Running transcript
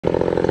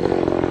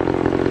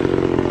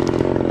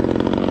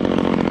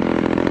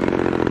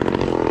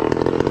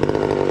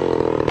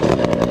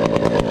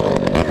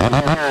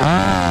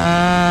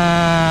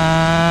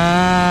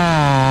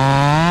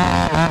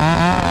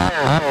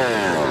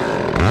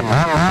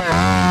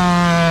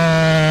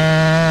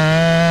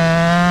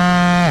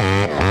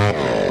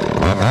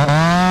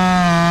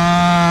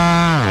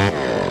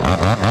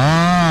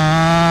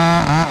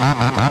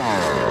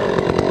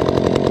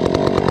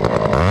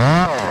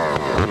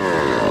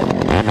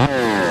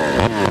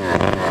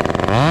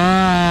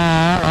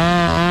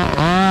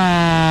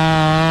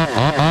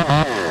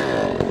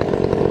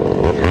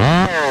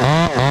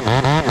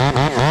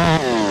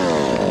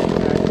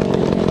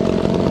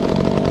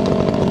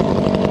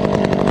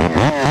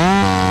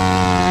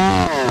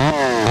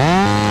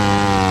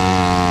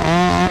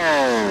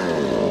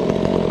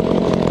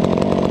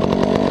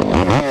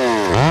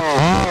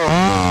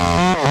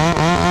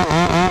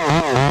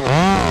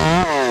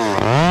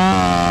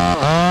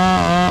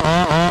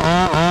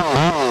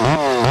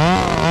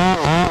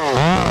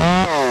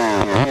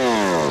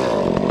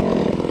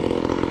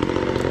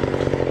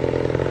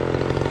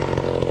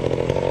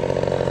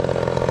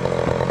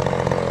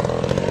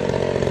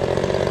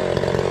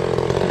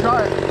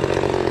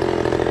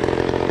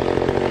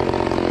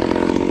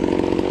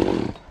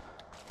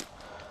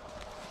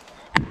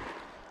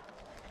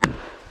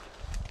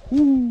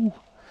Ooh.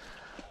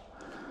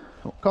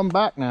 Don't come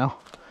back now.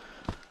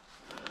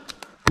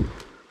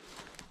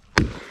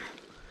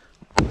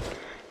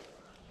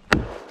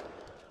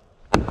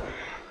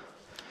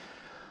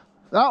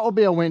 That will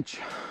be a winch.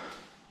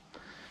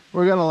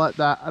 We're gonna let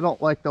that. I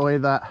don't like the way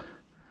that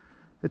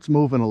it's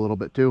moving a little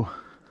bit too.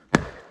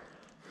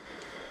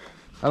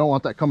 I don't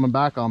want that coming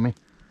back on me.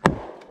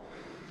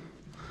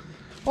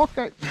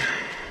 Okay.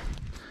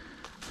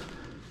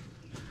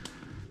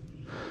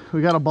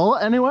 We got a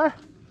bullet anywhere?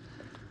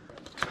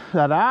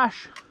 That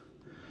ash.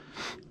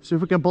 See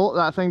if we can bullet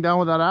that thing down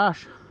with that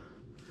ash.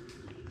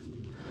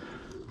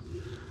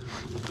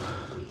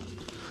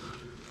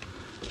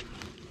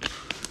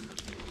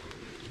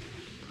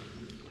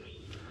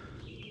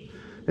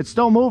 It's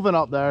still moving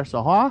up there,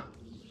 so huh?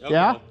 Okay.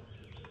 Yeah?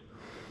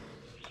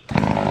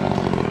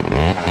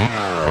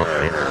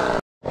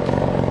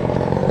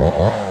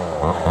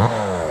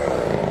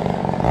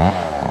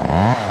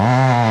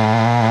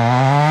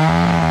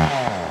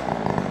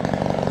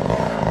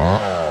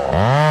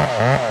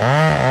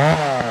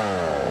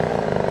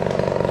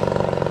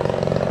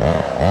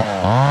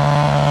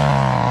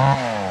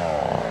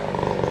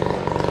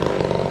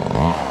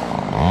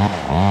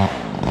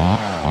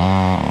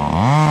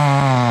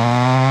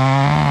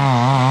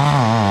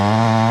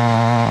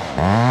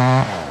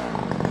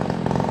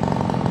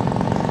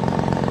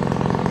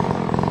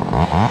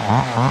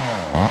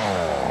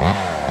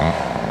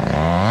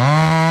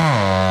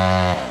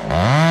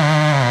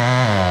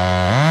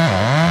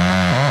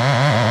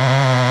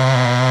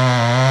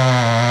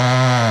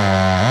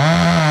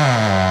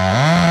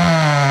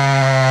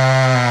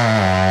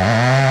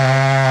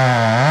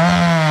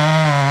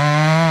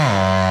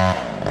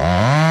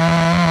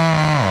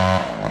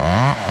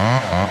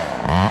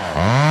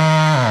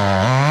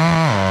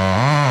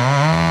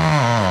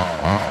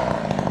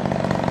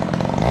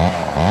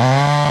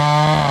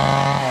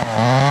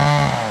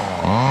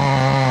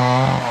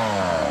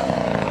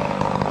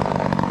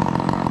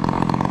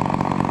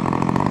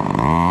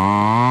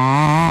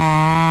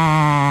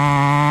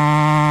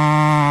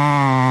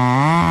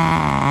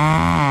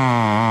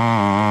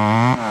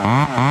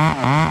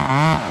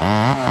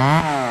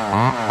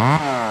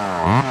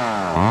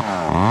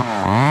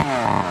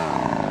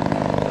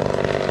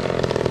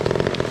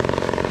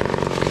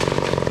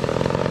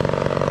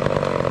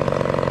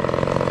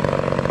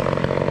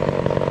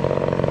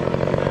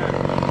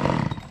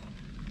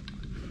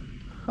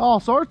 All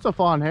sorts of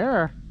fun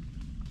here.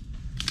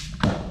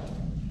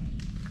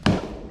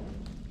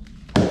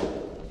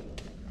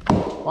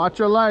 Watch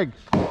your legs.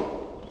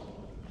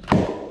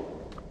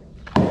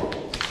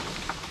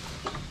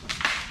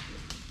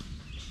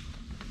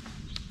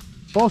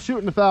 Both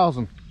shooting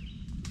 1,000.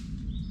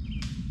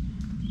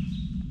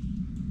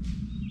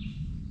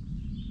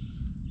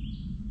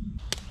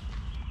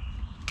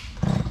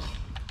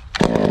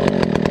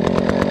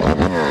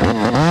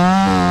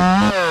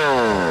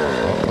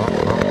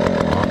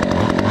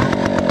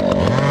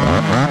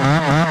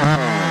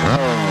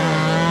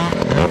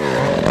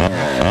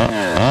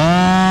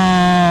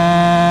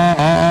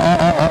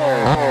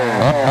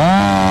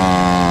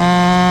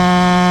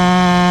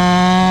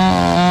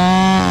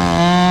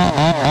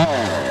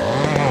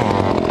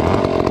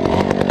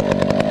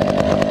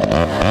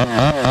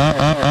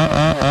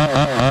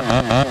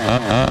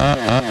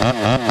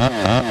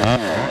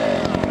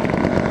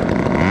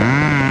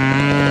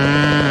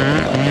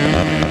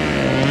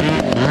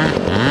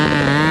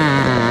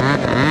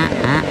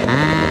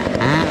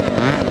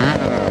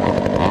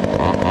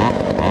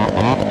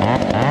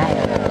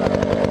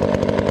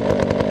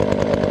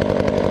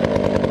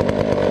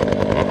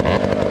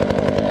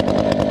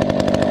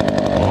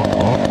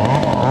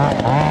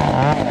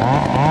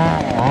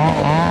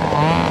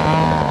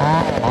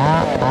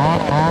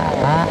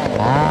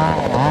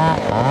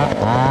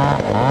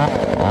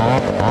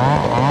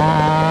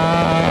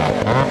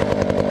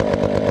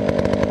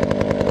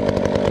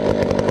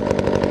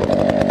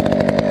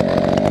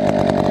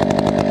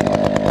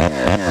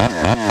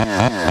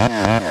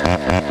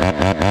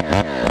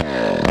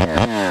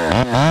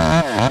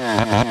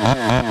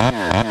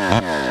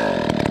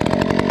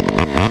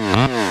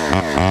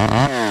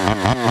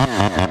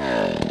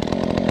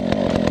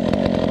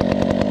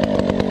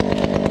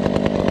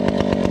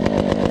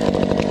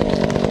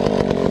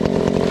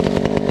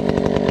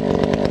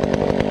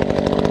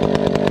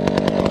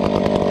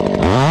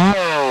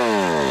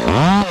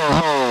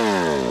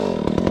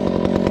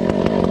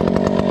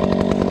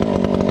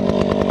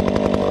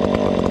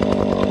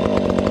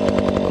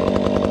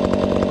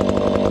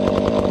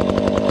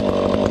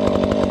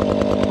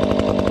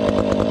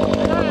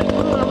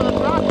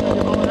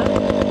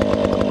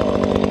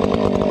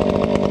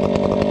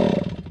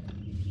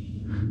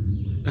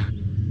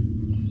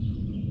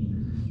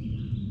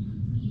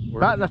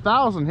 batting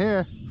 1,000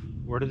 here.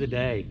 Word of the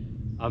day,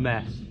 a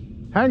mess.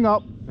 Hang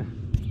up.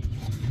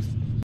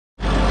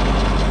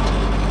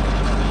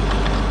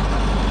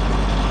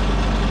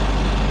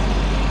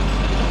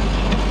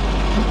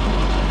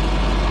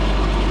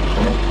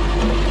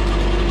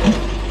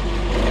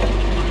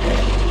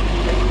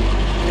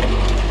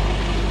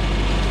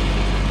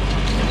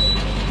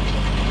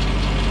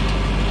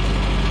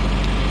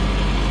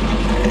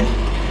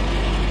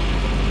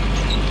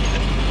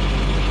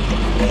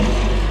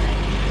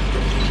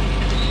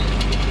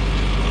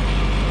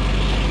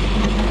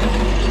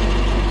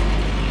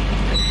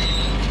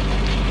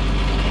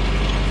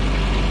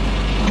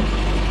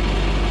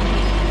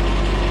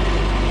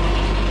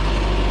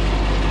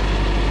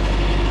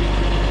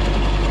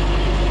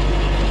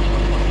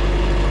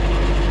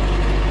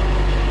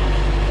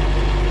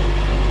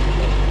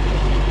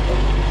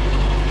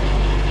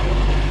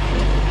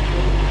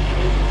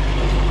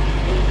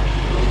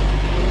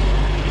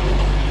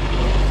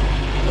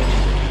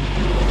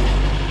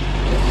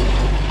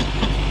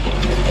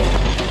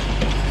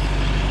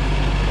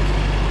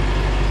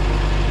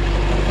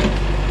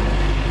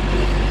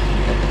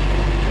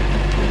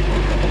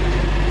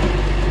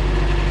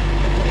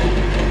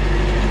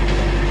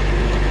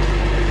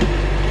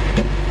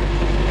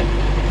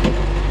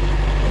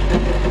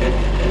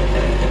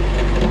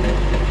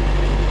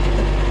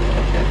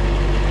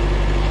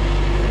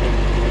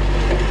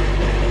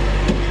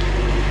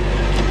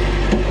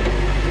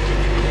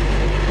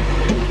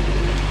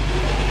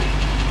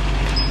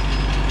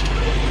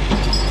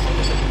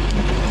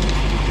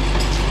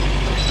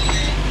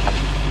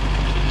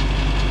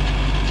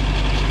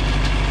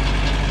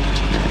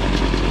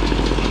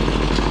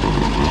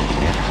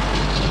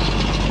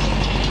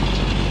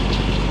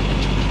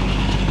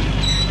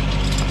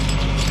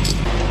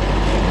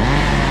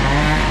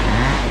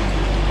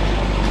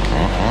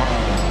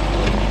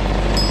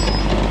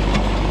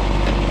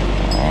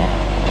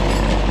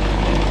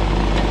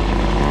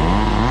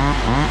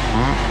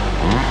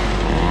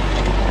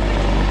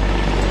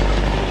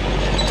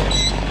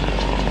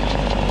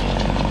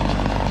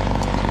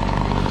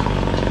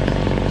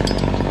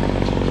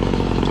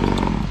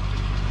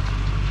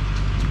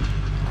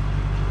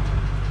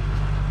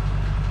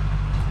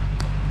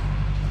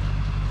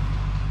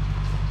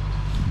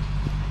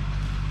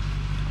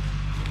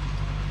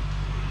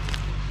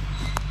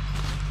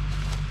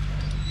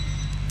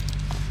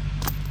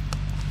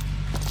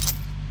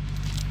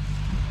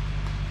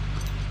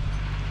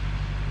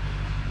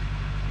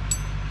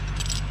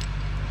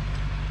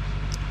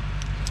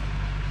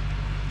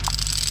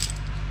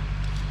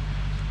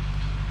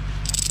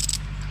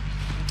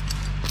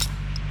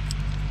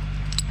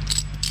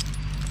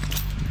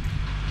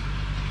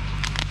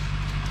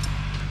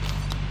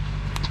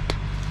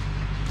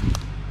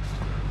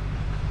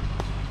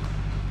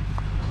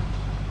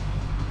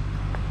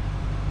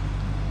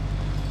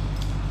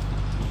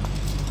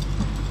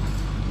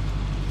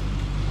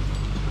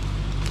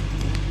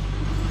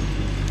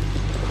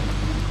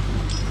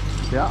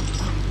 Yeah,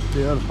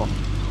 beautiful.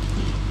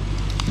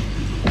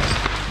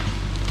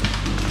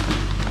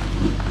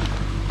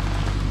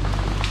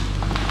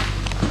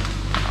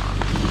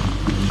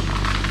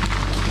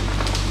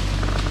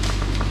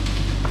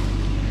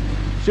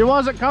 She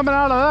wasn't coming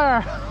out of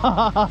there.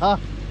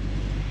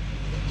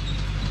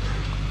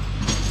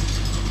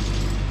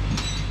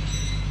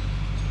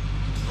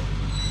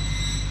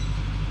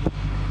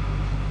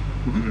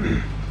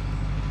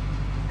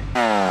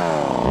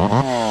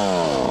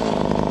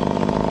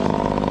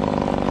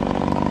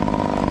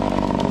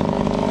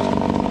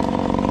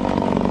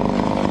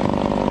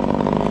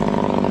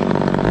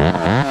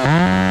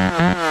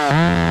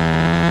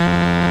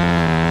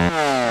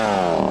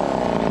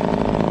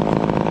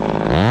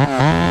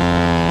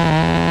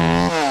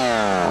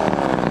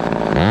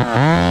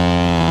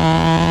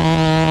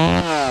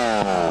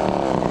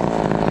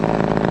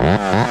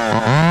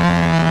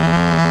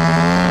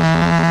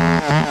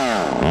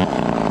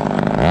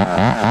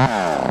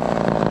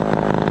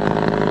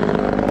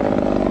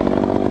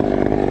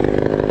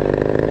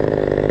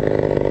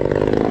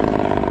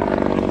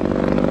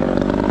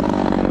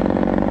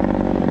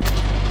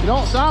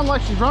 Don't sound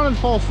like she's running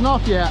full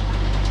snuff yet.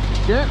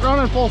 She ain't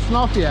running full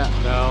snuff yet.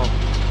 No.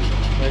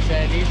 Like I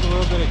said, it needs a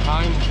little bit of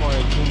time before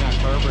I tune that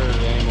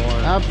carburetor anymore.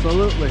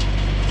 Absolutely.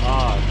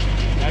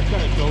 That's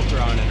got a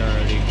choker on it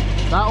already.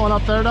 That one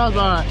up there does?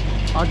 Alright.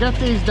 I'll get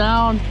these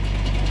down.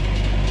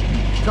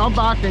 Come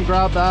back and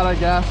grab that, I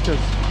guess, because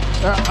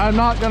I'm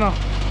not gonna,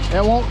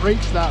 it won't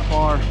reach that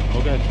far.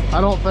 Okay.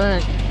 I don't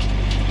think.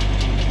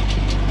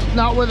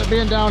 Not with it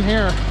being down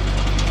here.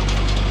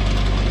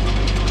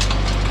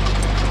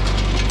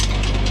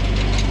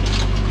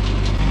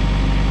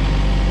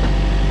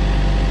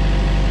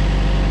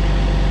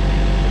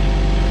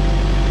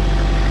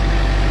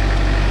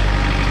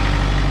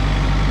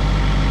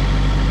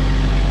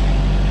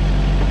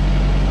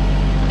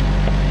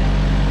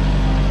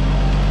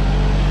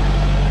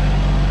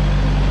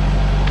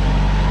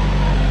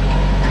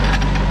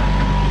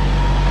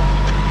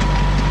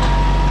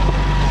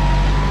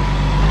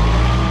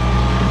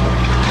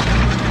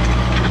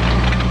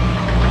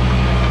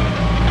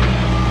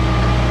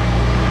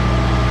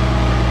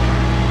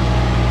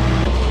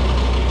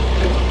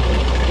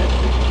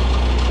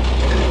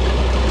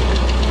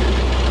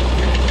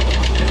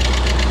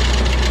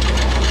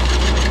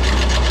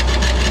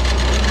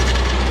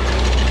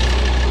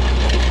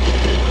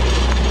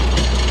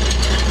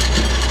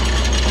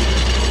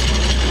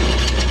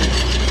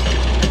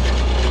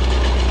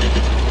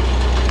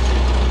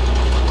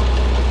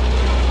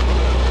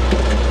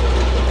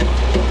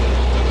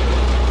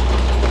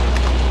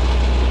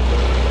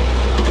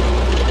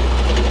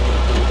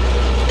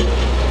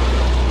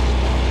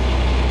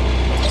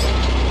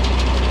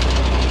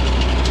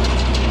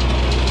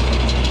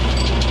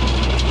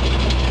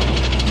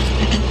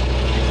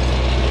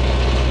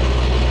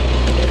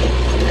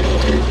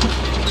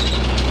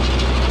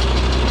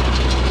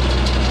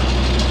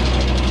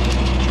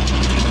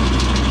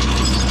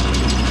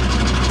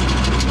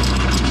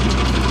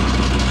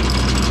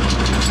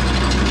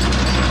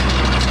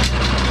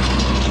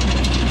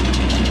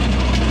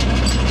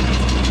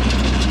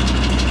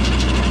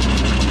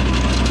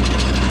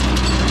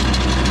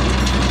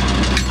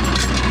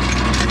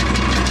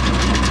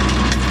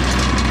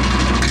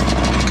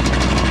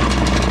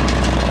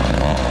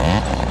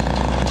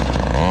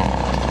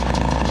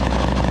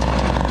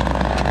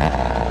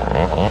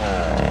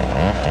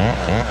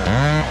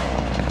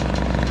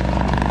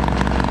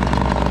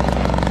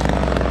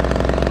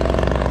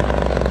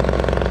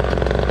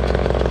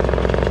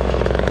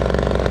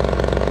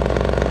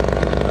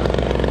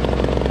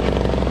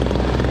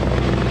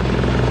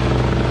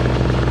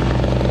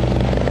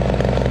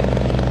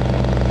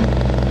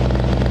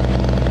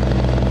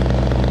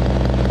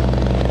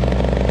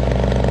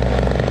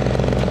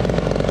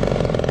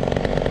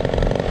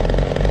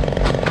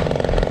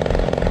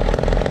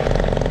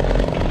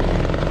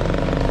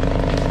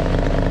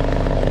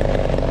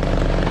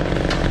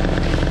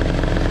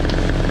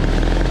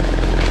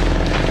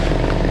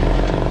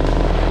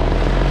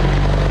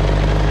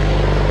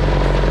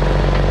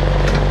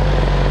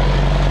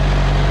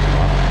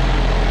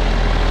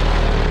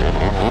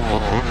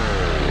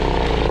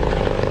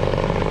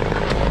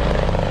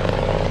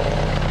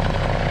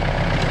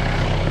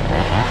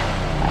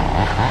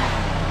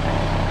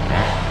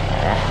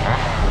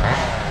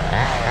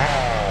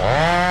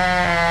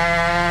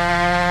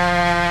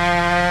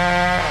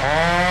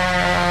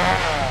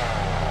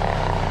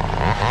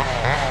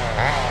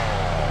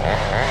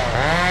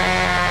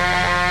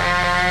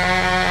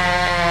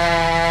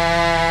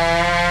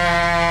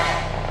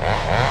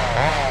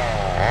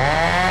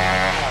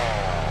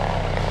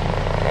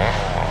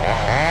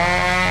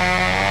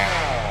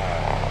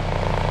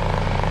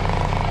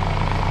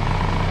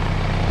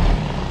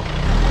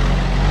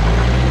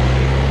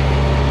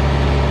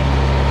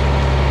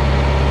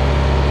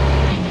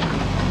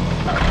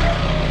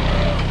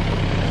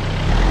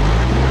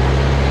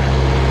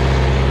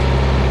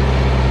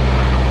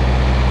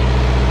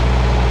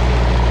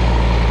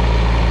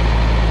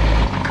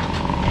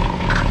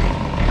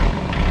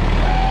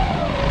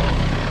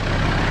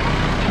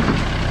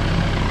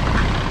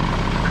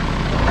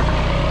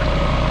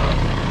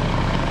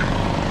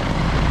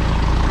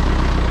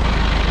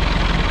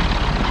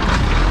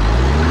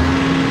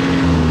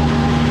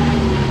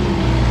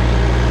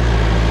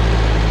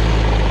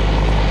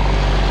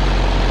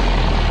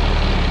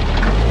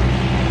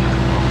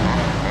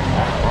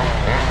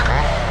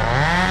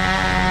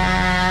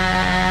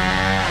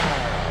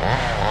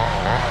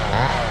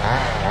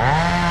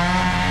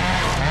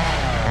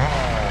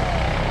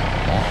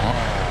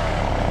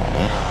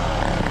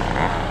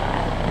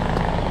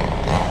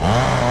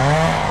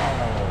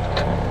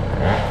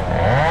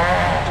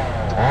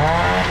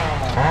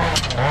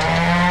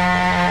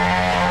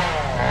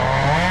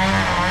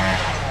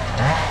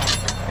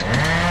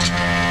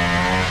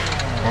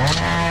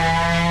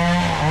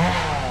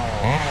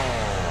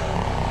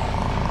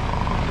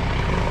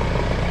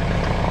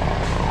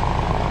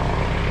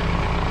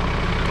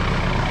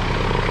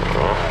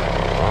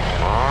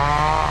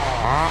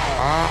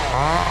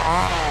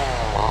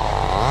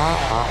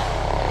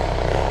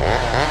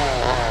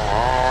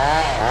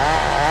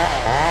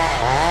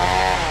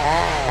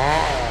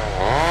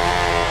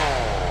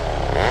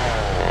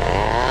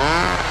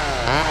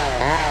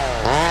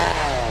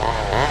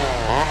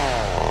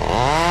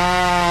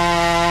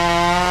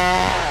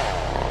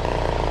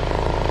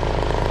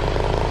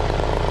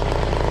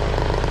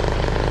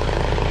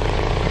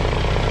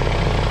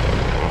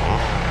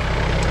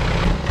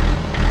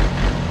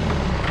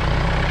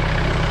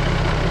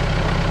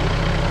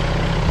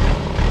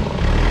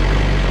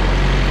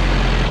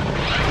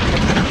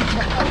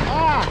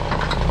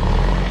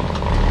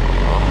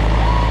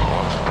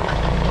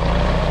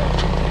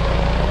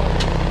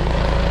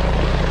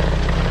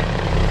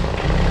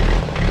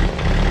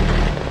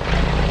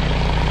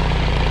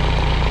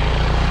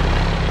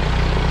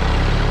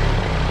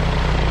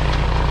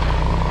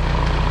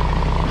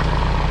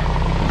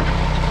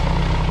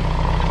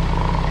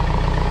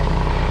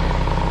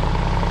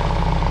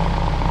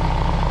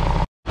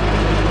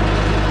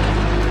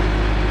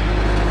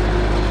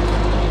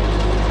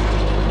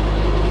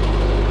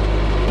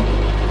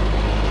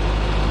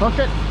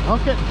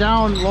 Hook it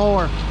down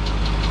lower.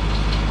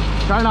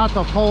 Try not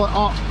to pull it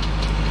up.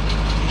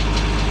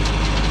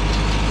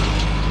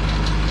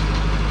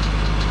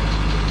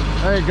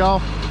 There you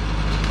go.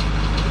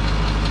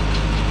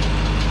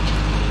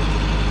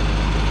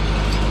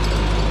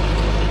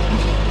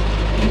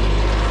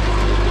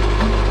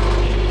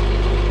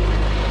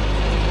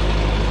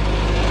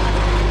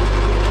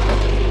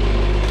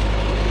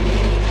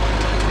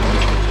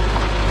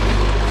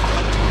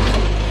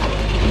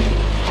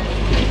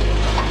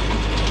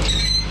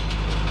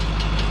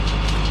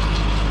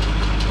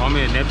 Want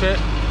me to nip it?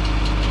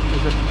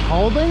 Is it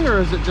holding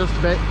or is it just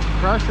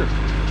pressure?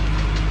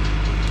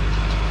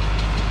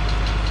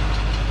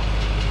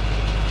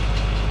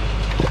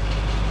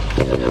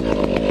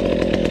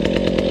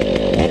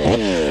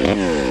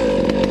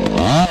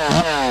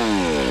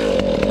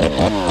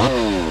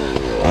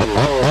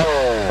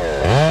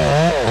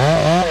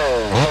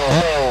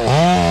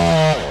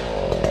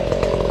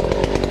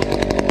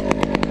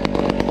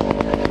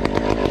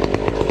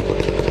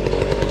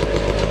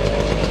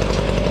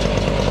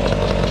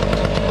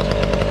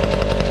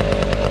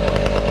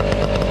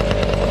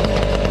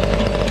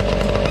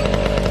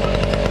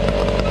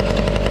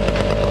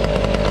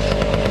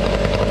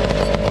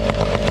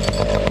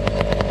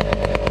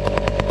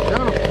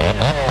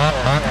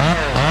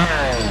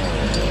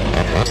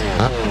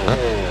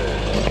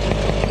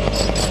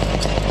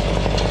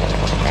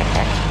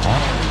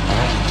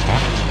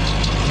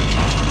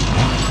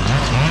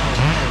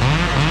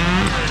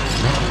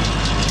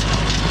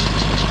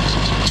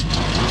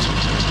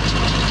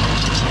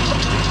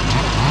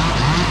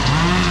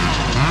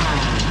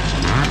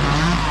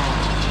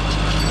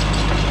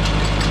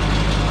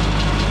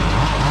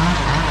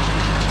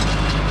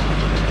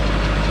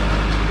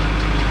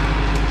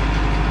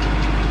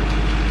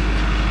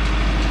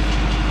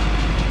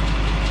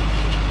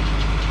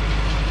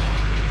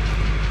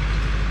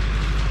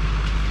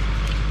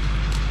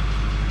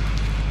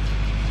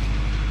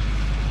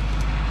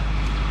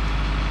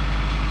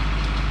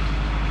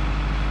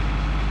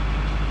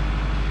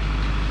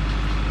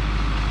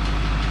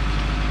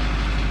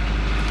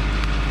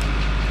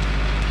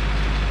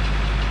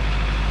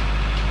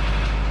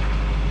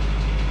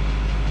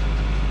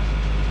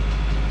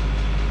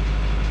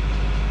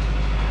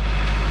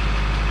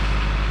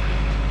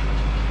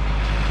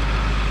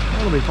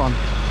 That'll be fun.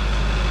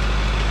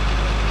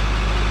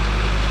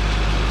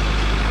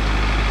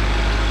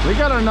 We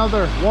got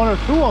another one or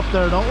two up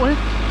there, don't we?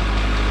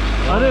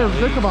 I didn't even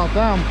think about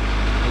them.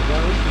 There's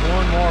at least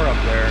one more up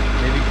there,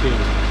 maybe two.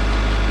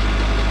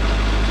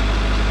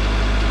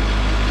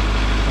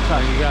 Okay.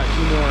 And you got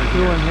two more in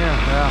Two here. in here,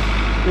 yeah.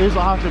 These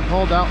will have to be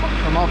pulled out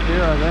from up here,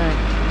 I think.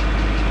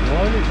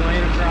 One is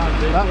laying across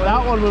this way.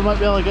 That one we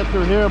might be able to get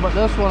through here, but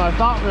this one I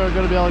thought we were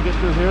going to be able to get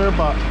through here,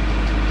 but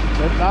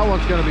that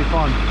one's going to be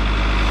fun.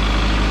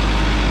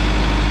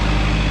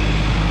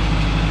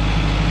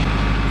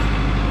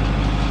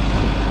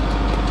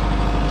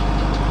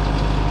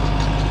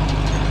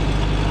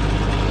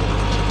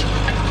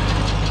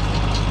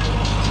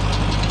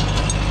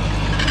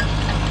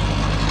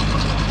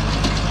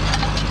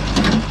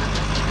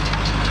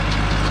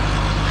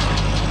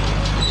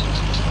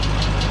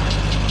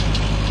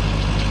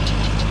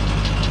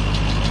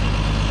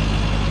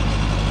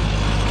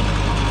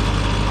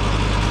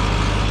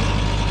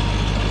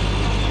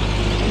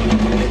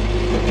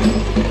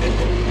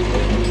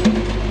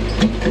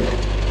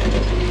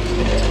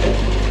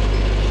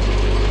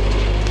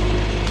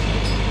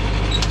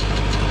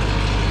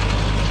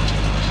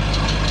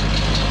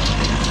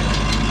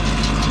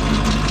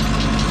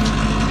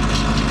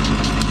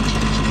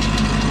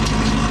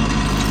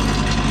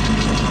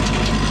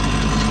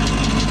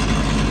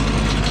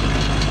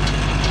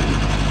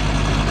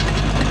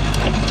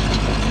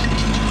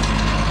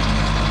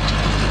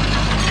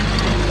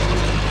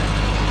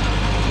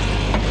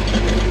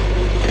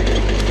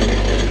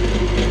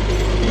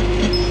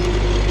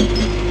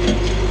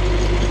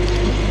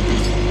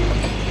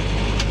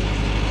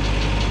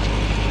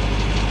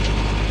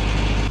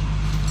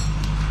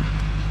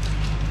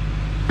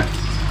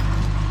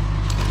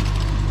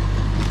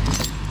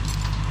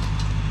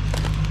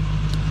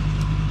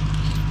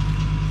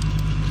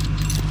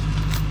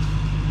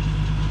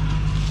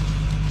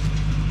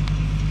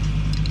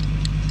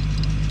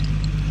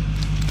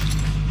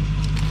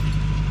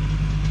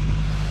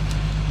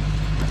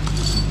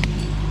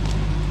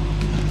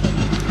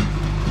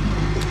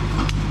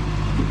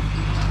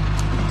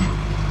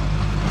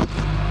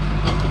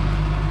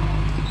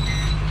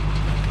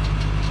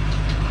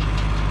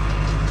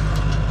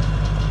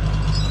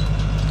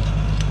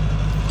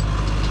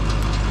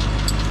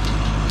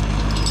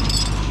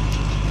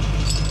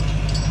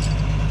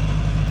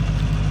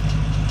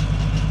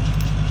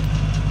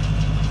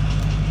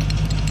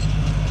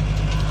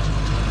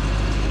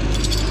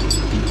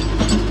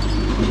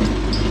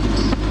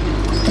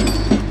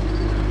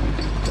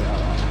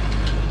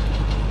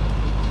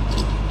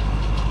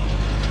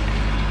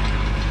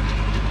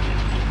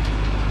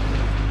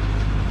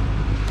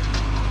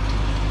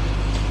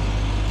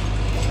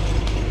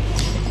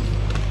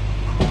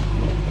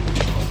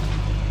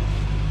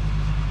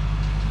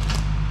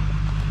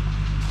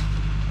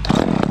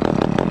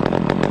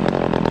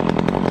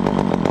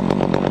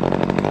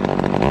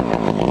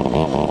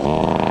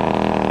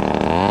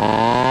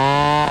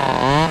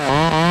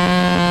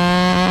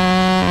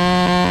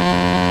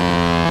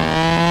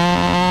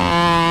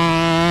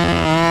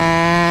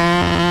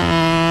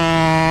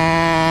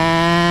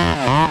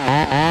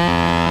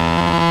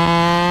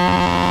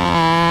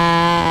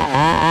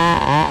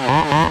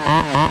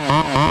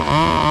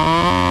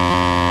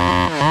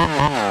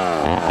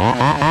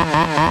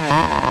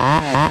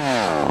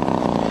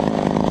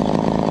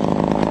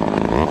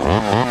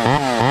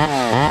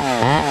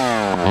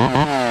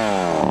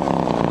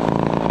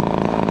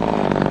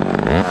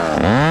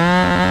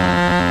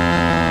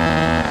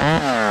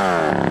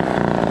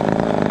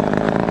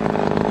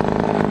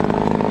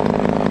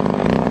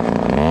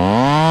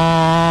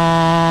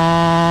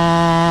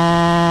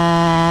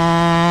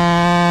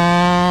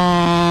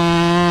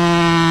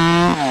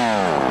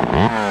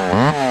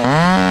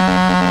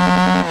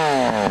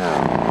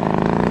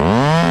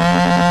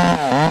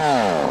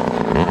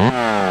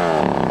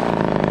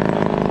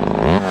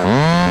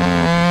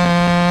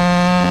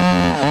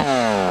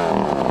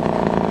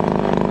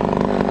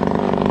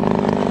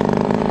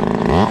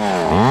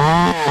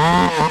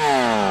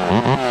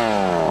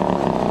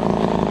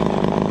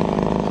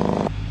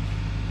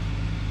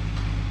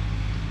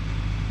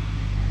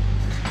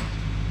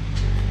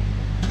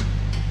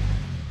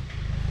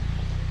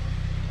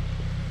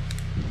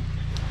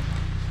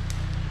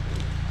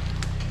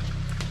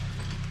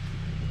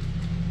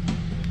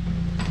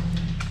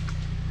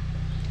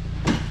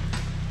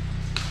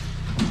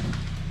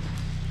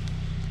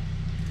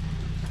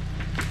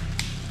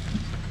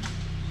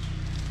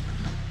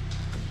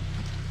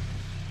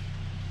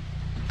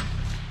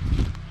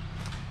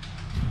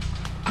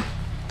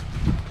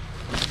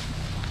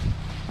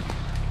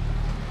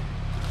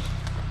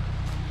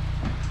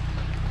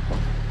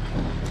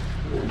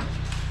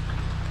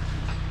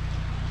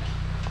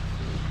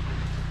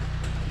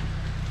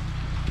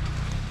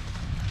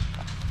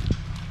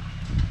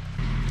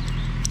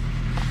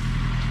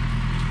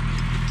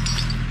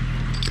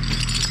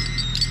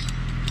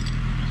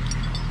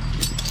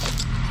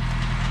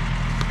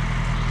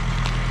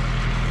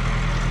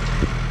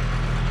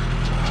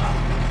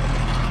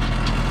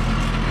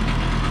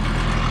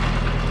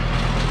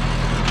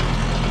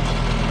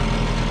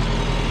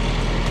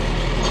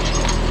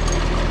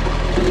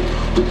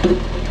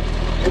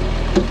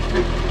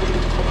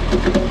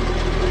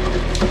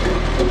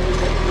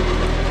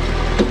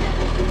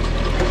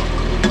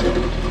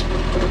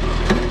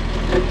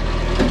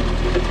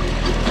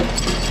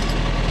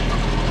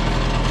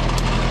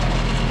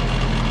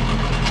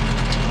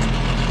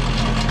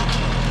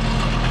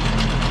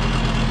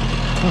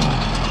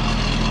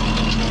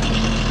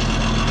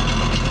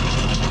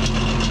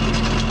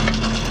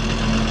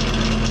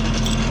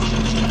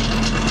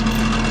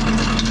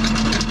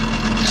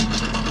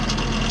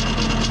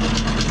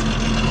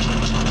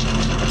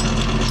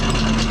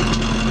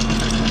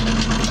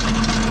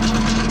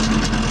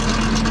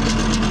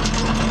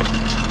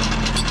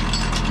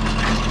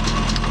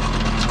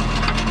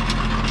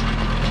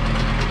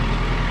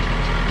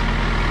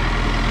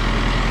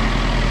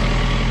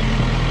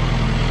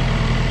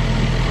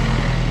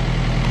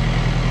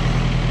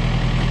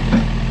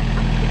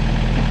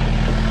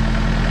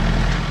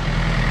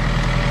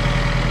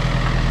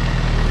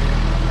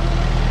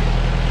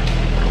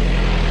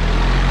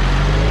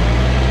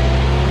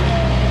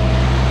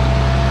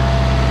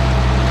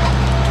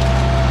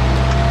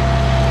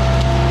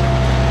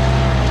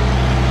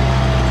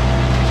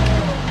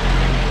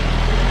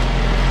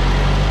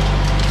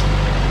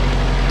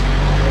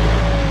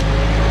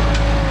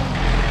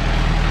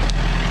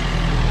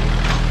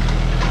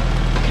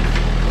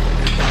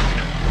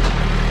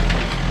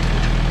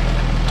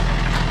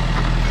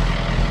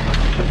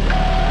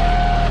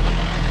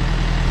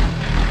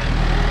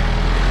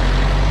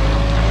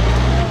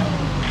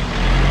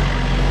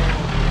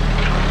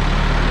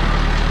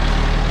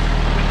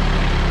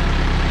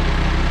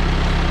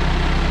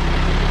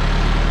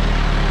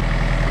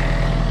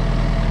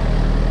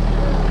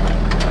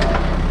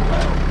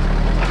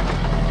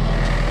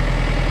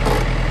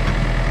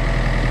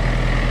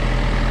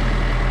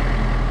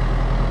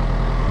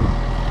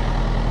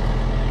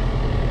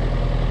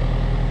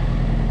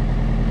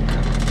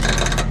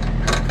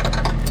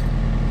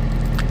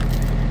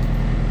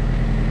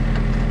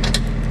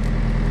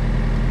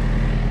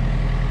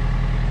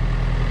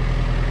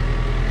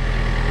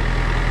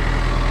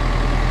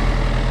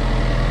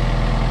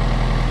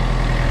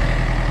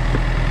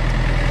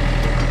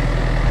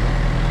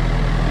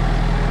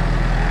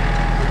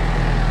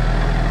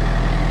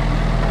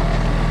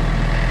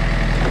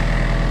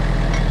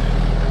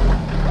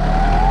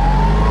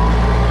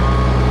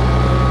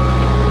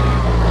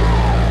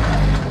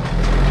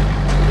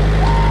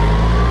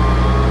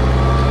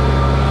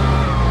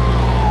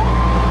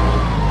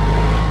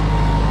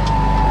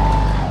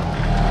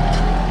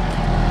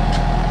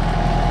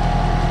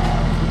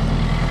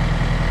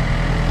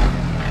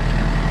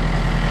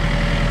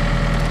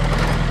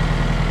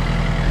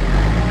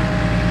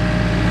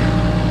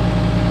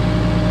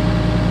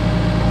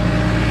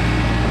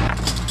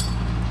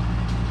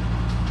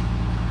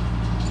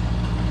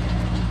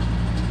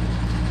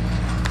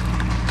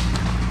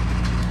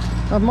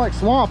 Nothing like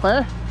swamp,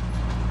 eh?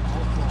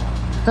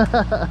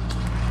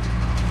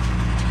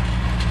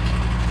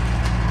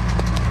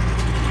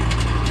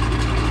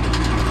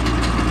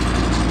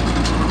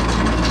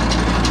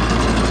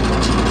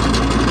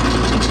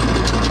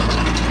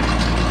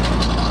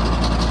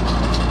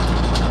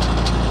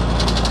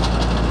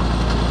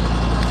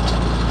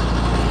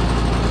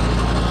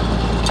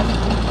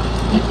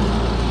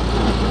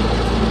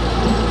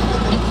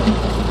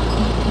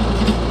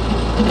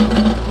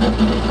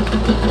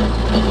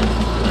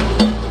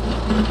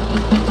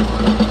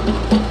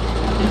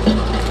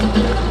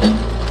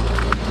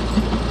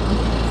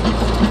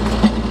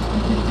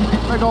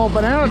 Big old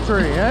banana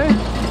tree, eh?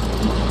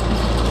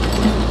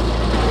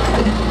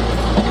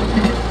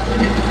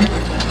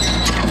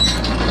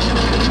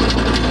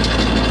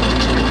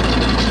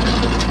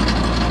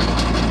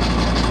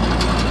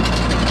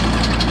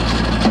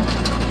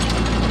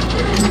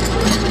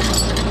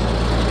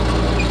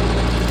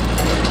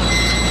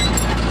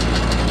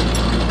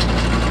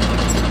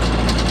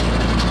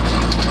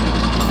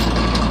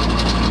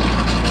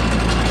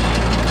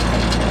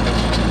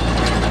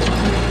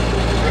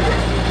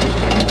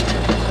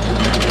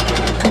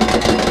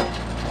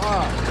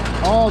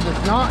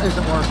 knot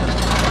isn't working.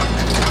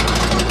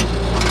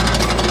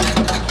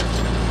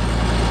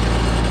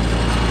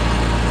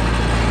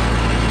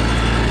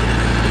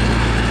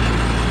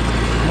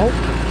 Nope.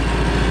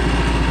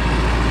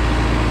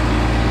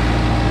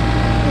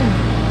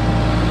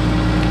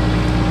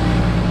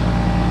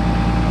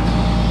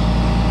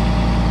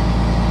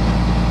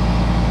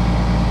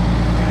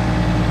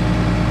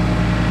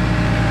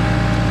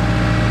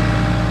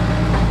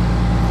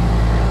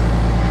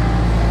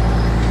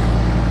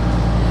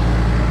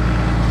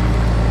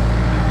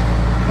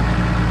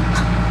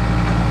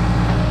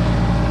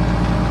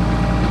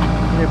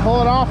 Pull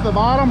it off the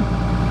bottom. Pull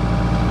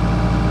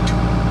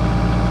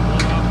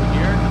it off the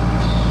gear?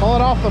 Pull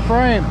it off the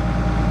frame.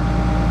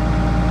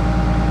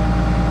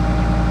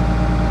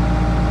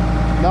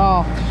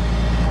 No,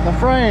 the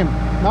frame,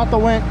 not the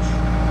winch.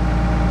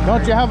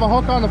 Don't you have a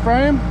hook on the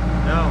frame?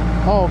 No.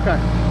 Oh, okay.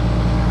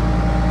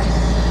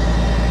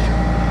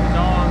 It's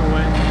all on the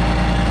winch.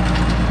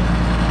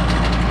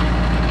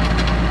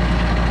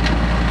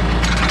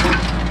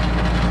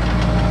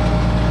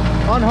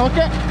 Unhook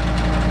it.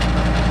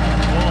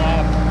 Pull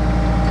off.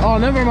 Oh,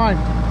 never mind.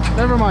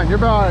 Never mind.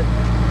 You're all right.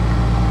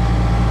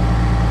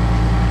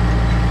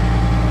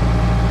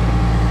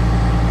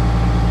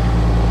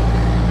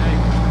 Hey,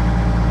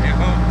 it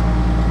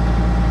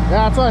hooked.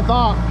 Yeah, that's what I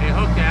thought. It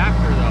hooked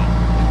after though.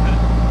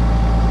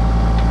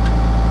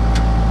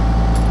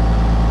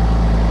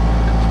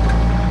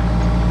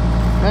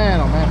 Man,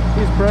 oh man,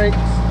 these brakes.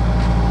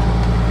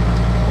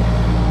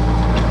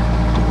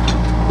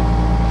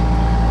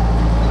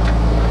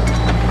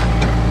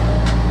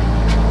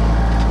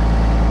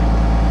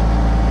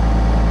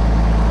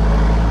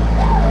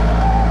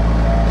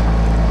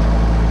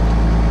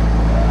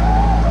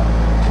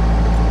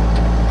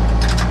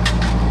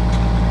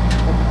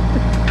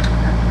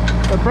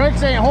 The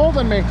brakes ain't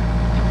holding me.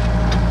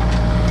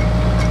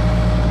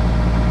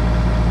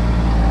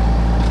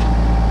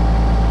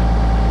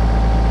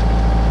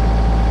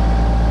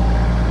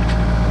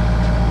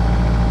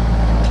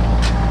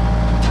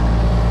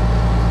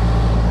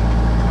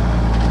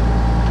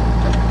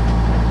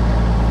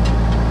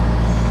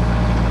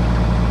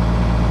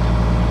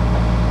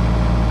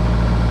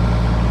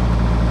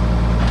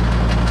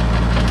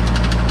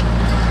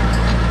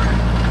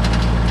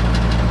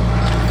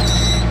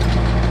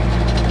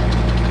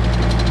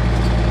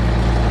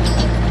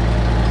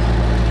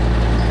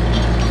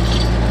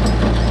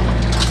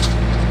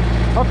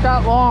 Hook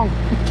that long.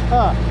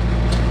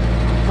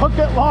 Hook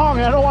it long.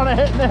 I don't want to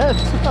hit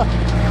this.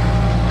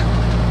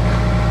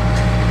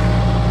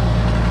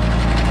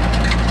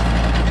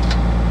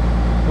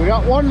 We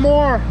got one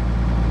more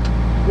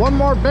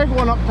big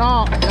one up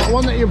top. That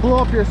one that you blew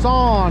up your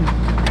saw on.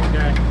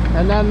 Okay.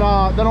 And then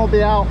it'll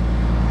be out.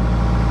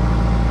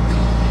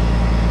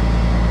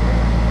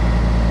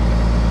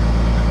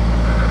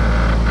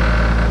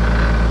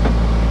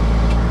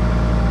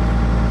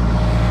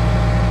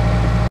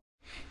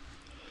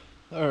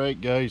 All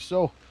right, guys,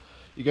 so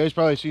you guys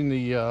probably seen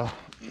the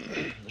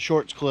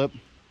shorts clip.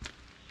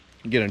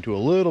 Get into a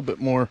little bit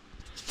more.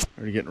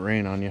 Already getting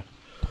rain on you.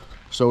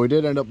 So we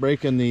did end up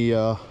breaking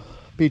the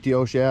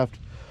PTO shaft,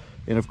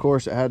 and of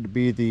course it had to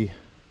be the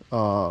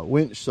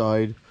winch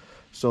side,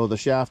 so the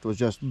shaft was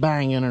just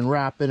banging and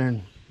wrapping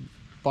and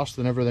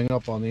busting everything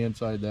up on the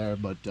inside there.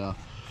 But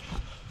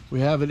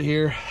we have it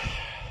here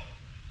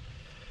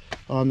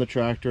on the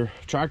tractor.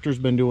 Tractor's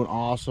been doing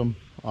awesome.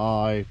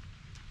 I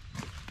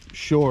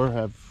sure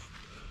have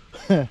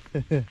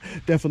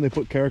definitely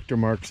put character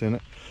marks in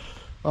it.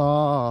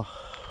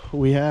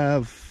 We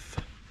have,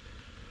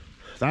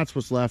 that's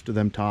what's left of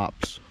them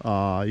tops.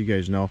 You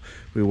guys know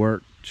we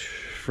worked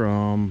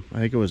from, I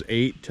think it was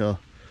 8 to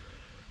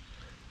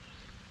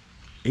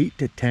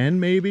 10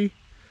 maybe,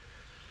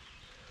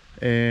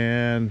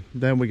 and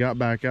then we got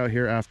back out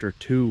here after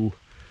 2,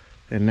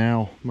 and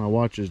now my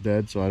watch is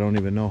dead, so I don't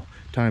even know what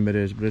time it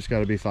is, but it's got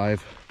to be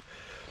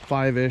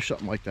 5-ish,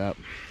 something like that.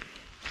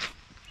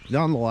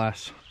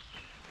 Nonetheless,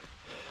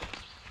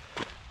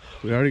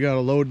 we already got a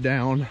load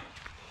down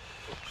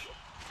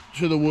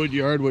to the wood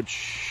yard,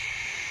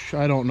 which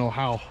I don't know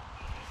how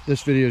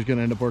this video is going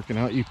to end up working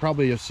out. You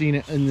probably have seen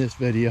it in this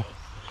video.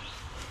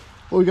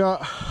 We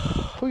got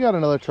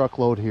another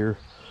truckload here,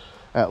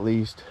 at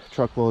least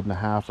truckload and a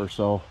half or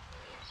so.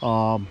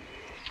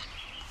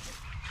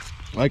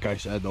 Like I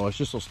said though, it's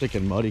just so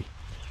sticking muddy.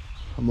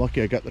 I'm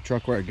lucky I got the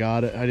truck where I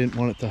got it. I didn't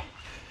want it to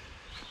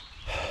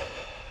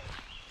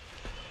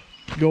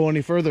go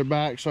any further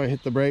back, so I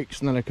hit the brakes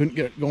and then I couldn't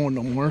get it going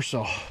no more.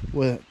 So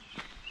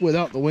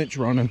without the winch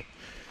running,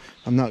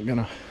 I'm not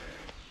gonna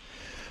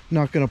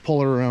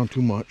pull it around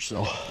too much.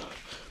 So,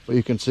 but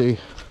you can see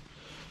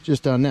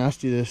just how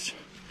nasty this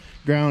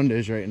ground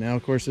is right now.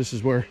 Of course, this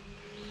is where,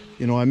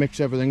 you know, I mix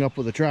everything up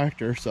with the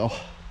tractor. So,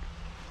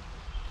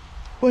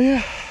 well,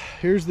 yeah,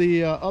 here's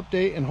the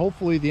update and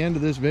hopefully the end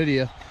of this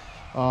video.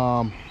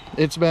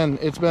 It's been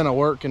a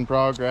work in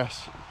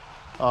progress.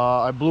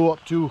 I blew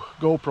up 2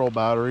 GoPro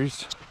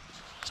batteries,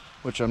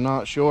 which I'm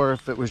not sure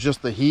if it was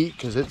just the heat,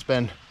 because it's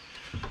been,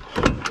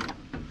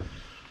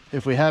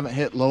 if we haven't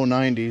hit low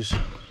 90s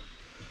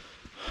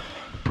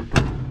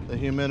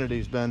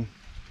humidity's been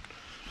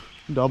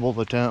double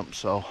the temp,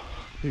 so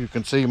you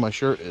can see my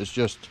shirt is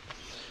just,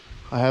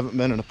 I haven't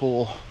been in a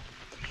pool.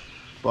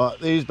 But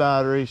these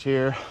batteries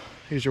here,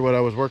 these are what I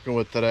was working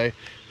with today.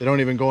 They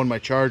don't even go in my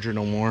charger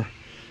no more.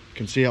 You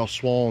can see how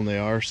swollen they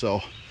are.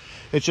 So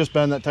it's just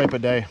been that type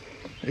of day.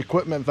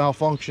 Equipment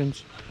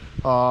malfunctions.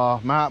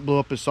 Matt blew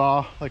up his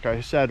saw, like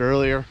I said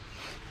earlier.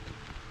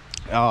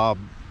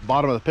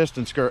 Bottom of the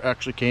piston skirt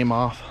actually came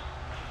off.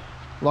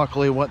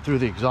 Luckily it went through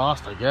the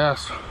exhaust, I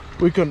guess.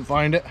 We couldn't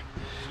find it.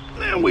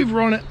 And we've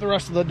run it the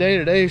rest of the day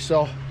today,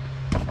 so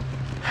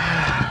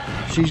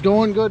she's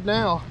going good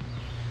now.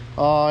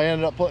 I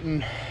ended up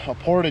putting a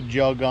ported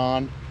jug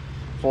on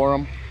for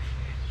them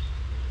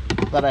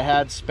that I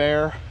had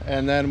spare,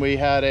 and then we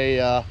had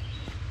a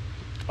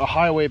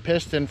highway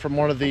piston from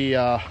one of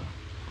the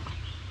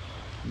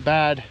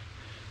bad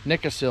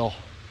Nicosil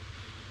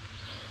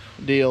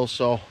deals.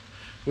 So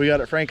we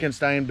got it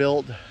Frankenstein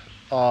built,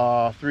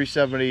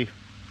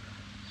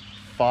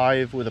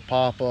 375 with a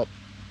pop-up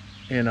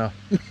in a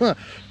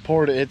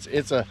ported.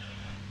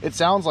 It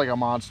sounds like a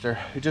monster.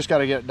 You just got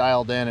to get it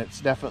dialed in.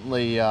 It's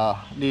definitely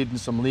needing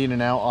some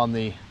leaning out on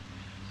the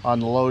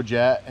low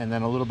jet, and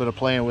then a little bit of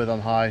playing with on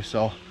high.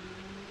 So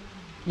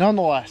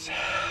nonetheless,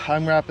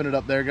 I'm wrapping it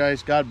up there,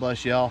 guys. God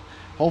bless y'all.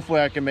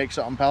 Hopefully I can make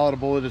something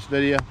palatable with this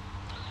video,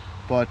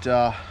 but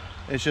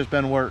it's just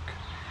been work,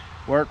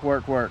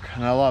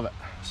 and I love it.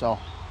 So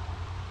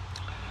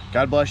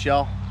God bless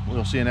y'all.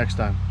 We'll see you next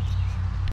time.